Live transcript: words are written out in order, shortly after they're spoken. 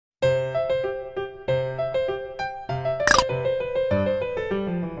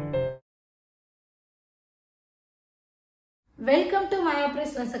Welcome to Miah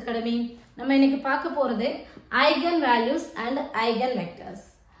Pris Academy. நம்ம இன்னைக்கு பார்க்க போறது Eigen values and Eigen vectors.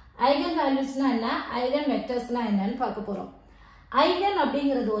 Eigen valuesனா என்ன, Eigen vectorsனா என்னன்னு பார்க்க போறோம். Eigen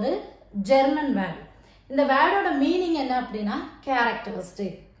அப்படிங்கிறது ஒரு ஜெர்மன் வேர்ட். இந்த வேர்டோட மீனிங் என்ன அப்படினா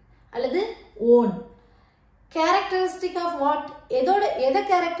characteristic அல்லது own. Characteristic of what? எதை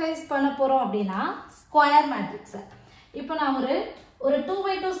characterize பண்ண போறோம் அப்படினா square matrix. இப்போ நான் ஒரு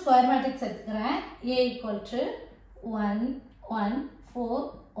 2/2 square matrix எடுத்துக்கிறேன். A equal to 1 1 4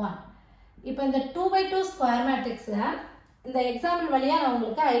 1. இப்போ இந்த 2/2 square matrix இந்த எக்ஸாம்பிள் வழியா நான்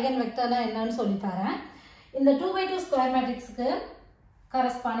உங்களுக்கு ஐகன் வெக்டர்னா என்னன்னு சொல்லி தரேன். இந்த 2/2 square matrixக்கு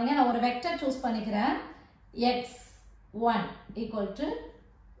கரெஸ்பாண்டிங்கா நான் ஒரு வெக்டர் சூஸ் பண்ணிக்கிறேன். x1 equal to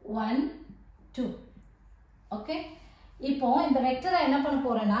 1 2. ஓகே, இப்போ இந்த வெக்டரை என்ன பண்ண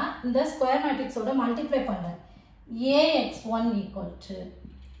போறேன்னா இந்த ஸ்கொயர் மேட்ரிக்ஸோட மல்டிப்ளை பண்றேன். ax1 equal to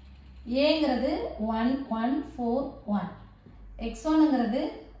a-ங்கிறது 1 1 4 1, x1ங்கிறது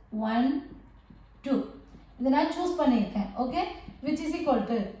 1 2. இதை நான் சூஸ் பண்ணியிருக்கேன். Okay, which is equal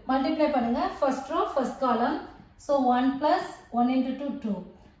to multiply பண்ணுங்க. First row first column, so 1 plus 1 into 2 2.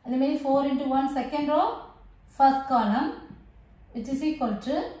 அதே மாதிரி 4 into 1 second row first column, which is equal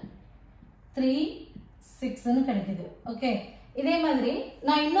to 3 6ன்னு கிடைக்குது. ஓகே, இதே மாதிரி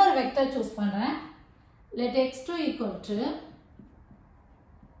நான் இன்னொரு வெக்டர் சூஸ் பண்றேன். let x2 equal to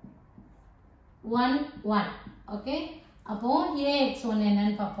 1 1. Okay, அப்போ ax1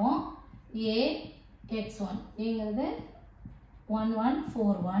 என்னன்னு பார்ப்போம். ax1 ஏங்கிறது 1 1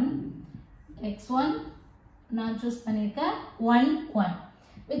 4 1, x1 நான் சூஸ் பண்ணியிருக்கேன் 1 1,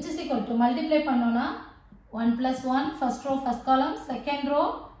 which is equal to multiply பண்ணோம்னா 1 plus 1 first row first column, second row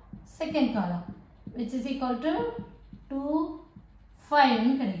second column, which is equal to 2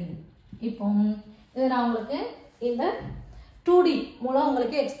 5ன்னு கிடைக்குது. இப்போ இது நான் உங்களுக்கு இந்த 2D மூலம்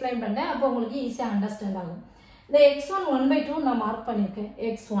உங்களுக்கு எக்ஸ்பிளைன் பண்ணேன். அப்போ உங்களுக்கு ஈஸியாக அண்டர்ஸ்டாண்ட் ஆகும். இந்த x1 1/2 நான் மார்க் பண்ணியிருக்கேன்.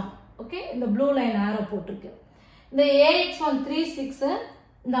 x1 ஓகே, இந்த ப்ளூ லைன் ஆரோ போட்டிருக்கு. இந்த ax1 3 6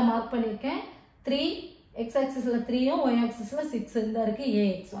 இந்த மார்க் பண்ணியிருக்கேன். 3 x ஆக்சிஸில் 3யும் y ஆக்சிஸில் 6 இந்த இருக்கு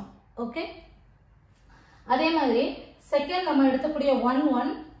ax1. ஓகே, அதே மாதிரி செகண்ட் நம்ம எடுக்கக்கூடிய 1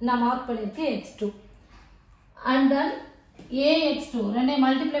 1 நான் மார்க் பண்ணியிருக்கேன் x2. அண்ட் தென் ax2 ரெண்டையும்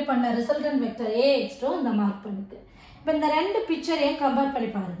மல்டிப்ளை பண்ண ரிசல்டன்ட் வெக்டர் ax2 இந்த மார்க் பண்ணிருக்கு. இப்போ இந்த ரெண்டு பிக்சரையும் கம்பேர் பண்ணி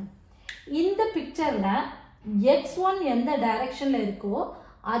பாருங்க. இந்த பிக்சர்ல x1 எந்த டைரக்ஷன்ல இருக்கோ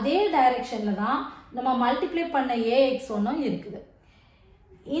அதே டைரக்ஷன்ல தான் நம்ம மல்டிப்ளை பண்ண ax1 இருக்குது.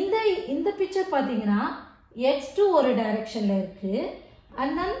 இந்த பிக்சர் பாத்தீங்கன்னா x2 ஒரு டைரக்ஷன்ல இருக்கு.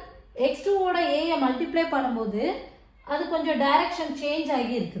 அண்ட் தென் x2 ஓட a மல்டிப்ளை பண்ணும்போது அது கொஞ்சம் டைரக்ஷன் சேஞ்ச்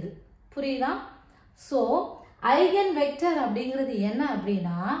ஆகி இருக்குது. புரியுதா? ஸோ ஐகன் வெக்டர் அப்படிங்கிறது என்ன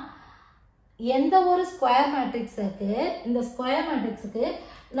அப்படின்னா, எந்த ஒரு ஸ்கொயர் மேட்ரிக்ஸுக்கு இந்த ஸ்கொயர் மேட்ரிக்ஸுக்கு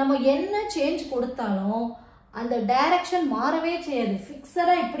நம்ம என்ன சேஞ்ச் கொடுத்தாலும் அந்த டைரக்ஷன் மாறவே செய்யாது,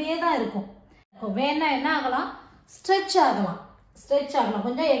 ஃபிக்ஸடாக இப்படியே தான் இருக்கும். இப்போ வேணா என்ன ஆகலாம், ஸ்ட்ரெச் ஆகலாம்,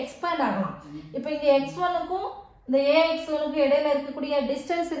 கொஞ்சம் எக்ஸ்பேண்ட் ஆகலாம். இப்போ இங்கே x1க்கும் இந்த ax1க்கும் இடையில இருக்கக்கூடிய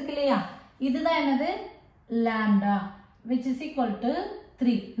டிஸ்டன்ஸ் இருக்கு இல்லையா, இதுதான் என்னது lambda, which is equal to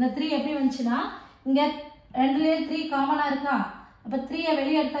 3. இந்த 3 எப்படி வந்துச்சுன்னா இங்கே ரெண்டுலேயும் 3 காமனாக இருக்கா, அப்போ 3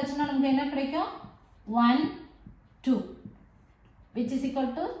 வெளியே எடுத்தாச்சுன்னா நமக்கு என்ன கிடைக்கும் 1 2, which is equal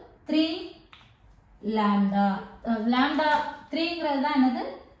to 3 lambda. lambda 3ங்கிறது தான் என்னது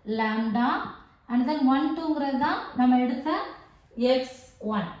lambda, and then 1 2ங்கிறது தான் நம்ம எடுத்த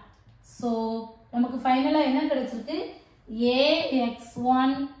x1. ஸோ நமக்கு ஃபைனலாக என்ன கிடைச்சிருக்கு,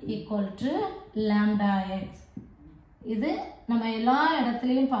 ax1 equal to lambda x. இது நம்ம எல்லா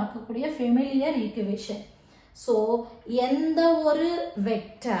இடத்துலையும் பார்க்கக்கூடிய ஃபெமிலியர் ஈக்குவேஷன். ஸோ எந்த ஒரு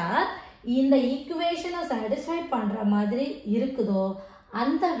வெக்டர் இந்த ஈக்குவேஷனை சாட்டிஸ்ஃபை பண்ணுற மாதிரி இருக்குதோ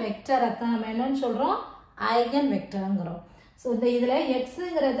அந்த வெக்டரை தான் நம்ம என்னன்னு சொல்கிறோம், ஐகன் வெக்டருங்கிறோம். ஸோ இதில்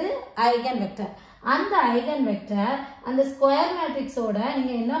எக்ஸுங்கிறது ஐகன் வெக்டர். அந்த ஐகன் வெக்டர் அந்த ஸ்கொயர் மேட்ரிக்ஸோட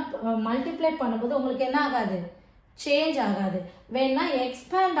நீங்கள் என்ன மல்டிப்ளை பண்ணும்போது உங்களுக்கு என்ன ஆகாது, சேஞ்ச் ஆகாது, வேணா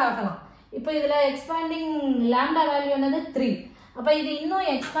எக்ஸ்பேண்ட் ஆகலாம். இப்போ இதில் எக்ஸ்பேண்டிங் லாம்டா வேல்யூ என்னது 3. அப்போ இது இன்னும்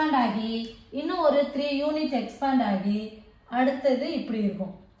எக்ஸ்பேண்ட் ஆகி இன்னும் ஒரு 3 யூனிட் எக்ஸ்பேண்ட் ஆகி அடுத்தது இப்படி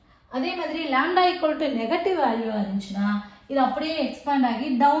இருக்கும். அதே மாதிரி லாம்டா ஈக்குவல் டு நெகட்டிவ் வேல்யூவாக இருந்துச்சுன்னா இது அப்படியே எக்ஸ்பேண்ட் ஆகி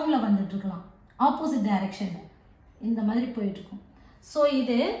டவுனில் வந்துட்டு இருக்கலாம், ஆப்போசிட் டைரக்ஷனில் இந்த மாதிரி போயிட்டு இருக்கும். ஸோ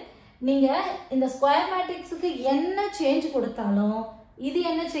இது நீங்கள் இந்த ஸ்கொயர் மேட்ரிக்ஸுக்கு என்ன சேஞ்ச் கொடுத்தாலும் இது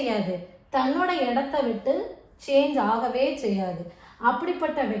என்ன செய்யாது, தன்னோட இடத்த விட்டு சேஞ்ச் ஆகவே செய்யாது.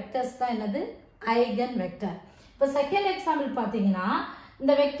 அப்படிப்பட்ட வெக்டர்ஸ் தான் என்னது ஐகன் வெக்டர். இப்போ செகண்ட் எக்ஸாம்பிள் பார்த்தீங்கன்னா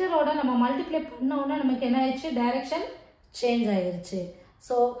இந்த வெக்டரோட நம்ம மல்டிப்ளை பண்ணோன்னா நமக்கு என்ன ஆயிடுச்சு, டைரக்ஷன் சேஞ்ச் ஆகிருச்சு.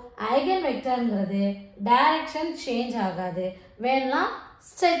 ஸோ ஐகன் வெக்டர்ங்கிறது டைரக்ஷன் சேஞ்ச் ஆகாது, வேணா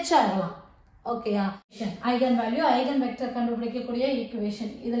ஸ்ட்ரெச் ஆகலாம். ஓகேயா? ஐகன் வேல்யூ ஐகன் வெக்டர் கண்டுபிடிக்கக்கூடிய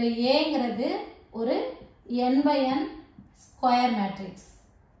ஈக்குவேஷன். இதுல ஏங்கிறது ஒரு n by n square matrix.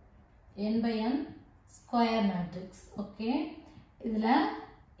 n by n square matrix. Okay, இதுல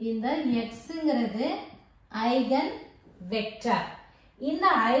இந்த xங்கிறது ஐகன் வெக்டர். இந்த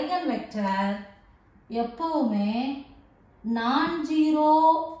ஐகன் வெக்டர் எப்பவுமே நான் ஜீரோ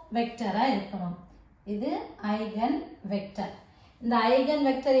வெக்டரா இருக்கணும். இது ஐகன் வெக்டர். இந்த ஐகன்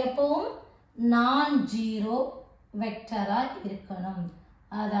வெக்டர் எப்பவும் நான் ஜீரோ வெக்டரா இருக்கணும்.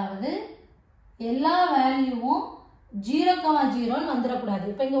 அதாவது எல்லா வேல்யூவும் 0,0 வந்துடக்கூடாது.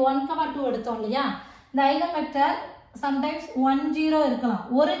 இப்போ இங்கே 1,2 எடுத்தோம் இல்லையா? இந்த ஐகன் வெக்டர் சம்டைம்ஸ் 1 0 இருக்கலாம்,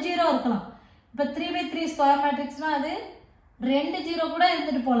 ஒரு 0 இருக்கலாம். இப்போ 3/3 ஸ்கொயர் மேட்ரிக்ஸ்னால் அது 2 0 கூட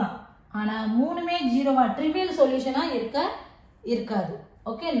இருந்துட்டு போகலாம். ஆனால் 3மே 0வா ட்ரிவியல் சொல்யூஷனாக இருக்காது.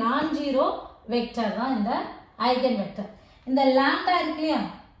 ஓகே, நான் ஜீரோ வெக்டர் தான் இந்த ஐகன் வெக்டர். இந்த லாம்டா இருக்கு இல்லையா?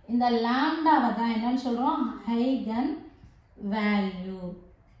 இந்த லாம்டாவை தான் என்னன்னு சொல்கிறோம்? Eigen value.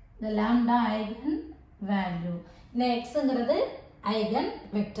 இந்த லாம்டா ஐகன் வேல்யூ. இந்த எக்ஸுங்கிறது ஐகன்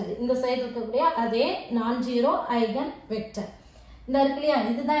வெக்டர். இந்த சைடு இருக்கக்கூடிய அதே நான் ஜீரோ ஐகன் வெக்டர். இந்த இருக்கு இல்லையா?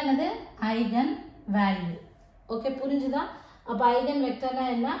 இதுதான் என்னது? Eigen value. ஓகே, புரிஞ்சுதா? அப்போ ஐகன் வெக்டர்னா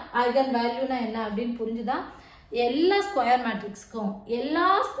என்ன, ஐகன் வேல்யூனா என்ன அப்படின்னு புரிஞ்சுதா? எல்லா ஸ்கொயர்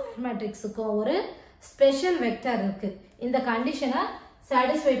மேட்ரிக்ஸுக்கும் ஒரு ஸ்பெஷல் வெக்டர் இருக்கு. இந்த கண்டிஷனை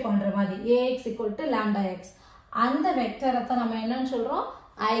சாட்டிஸ்ஃபை பண்ற மாதிரி ax = λx. அந்த வெக்டரை தான் நம்ம என்னன்னு சொல்றோம்?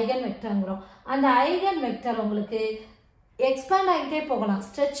 ஐகன் வெக்டர்ங்கிறோம். அந்த ஐகன் வெக்டர் உங்களுக்கு எக்ஸ்பேண்ட் ஆகிட்டே போகலாம்,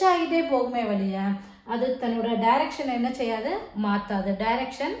 ஸ்ட்ரெச் ஆகிட்டே போகுமே வழிய அது தன்னோட டைரக்ஷன் என்ன செய்யாது? மாத்தாது.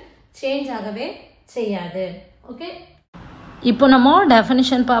 டைரக்ஷன் சேஞ்ச் ஆகவே செய்யாது. ஓகே, இப்போ நம்ம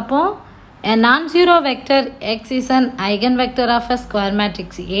டெஃபினிஷன் பார்ப்போம். A non-zero vector x is an eigenvector of a square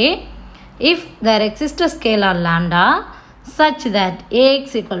matrix A if there exists a scalar lambda such that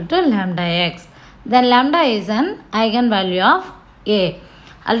ax = lambda x. Then lambda is an eigenvalue of A.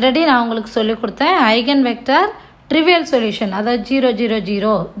 Already நான் உங்களுக்கு சொல்லிக் கொடுத்தேன். Eigen vector trivial solution, அதாவது 0 0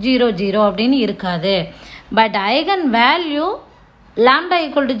 0 0 0 அப்படின்னு இருக்காது. But eigen value lambda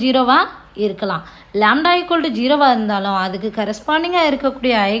 = 0வா இருக்கலாம். Lambda = 0வா இருந்தாலும் அதுக்கு கரஸ்பாண்டிங்காக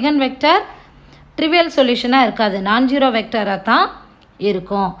இருக்கக்கூடிய ஐகன் வெக்டர் ட்ரிவியல் சொல்யூஷனாக இருக்காது, நான் ஜீரோ வெக்டராக தான்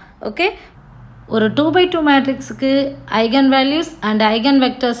இருக்கும். ஓகே, ஒரு 2/2 மேட்ரிக்ஸுக்கு eigen values and eigen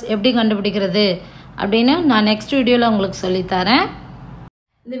vectors எப்படி கண்டுபிடிக்கிறது அப்படின்னு நான் நெக்ஸ்ட் வீடியோவில் உங்களுக்கு சொல்லித்தரேன்.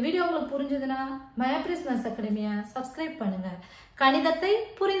 இந்த வீடியோ உங்களுக்கு புரிஞ்சதுன்னா மயா பிரிஸ் மேத்ஸ் அகாடமியை சப்ஸ்கிரைப் பண்ணுங்கள். கணிதத்தை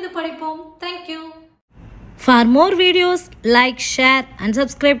புரிந்து படிப்போம். Thank you. For more videos, like, share and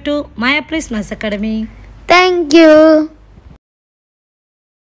subscribe to Miah Pris Maths Academy. Thank you.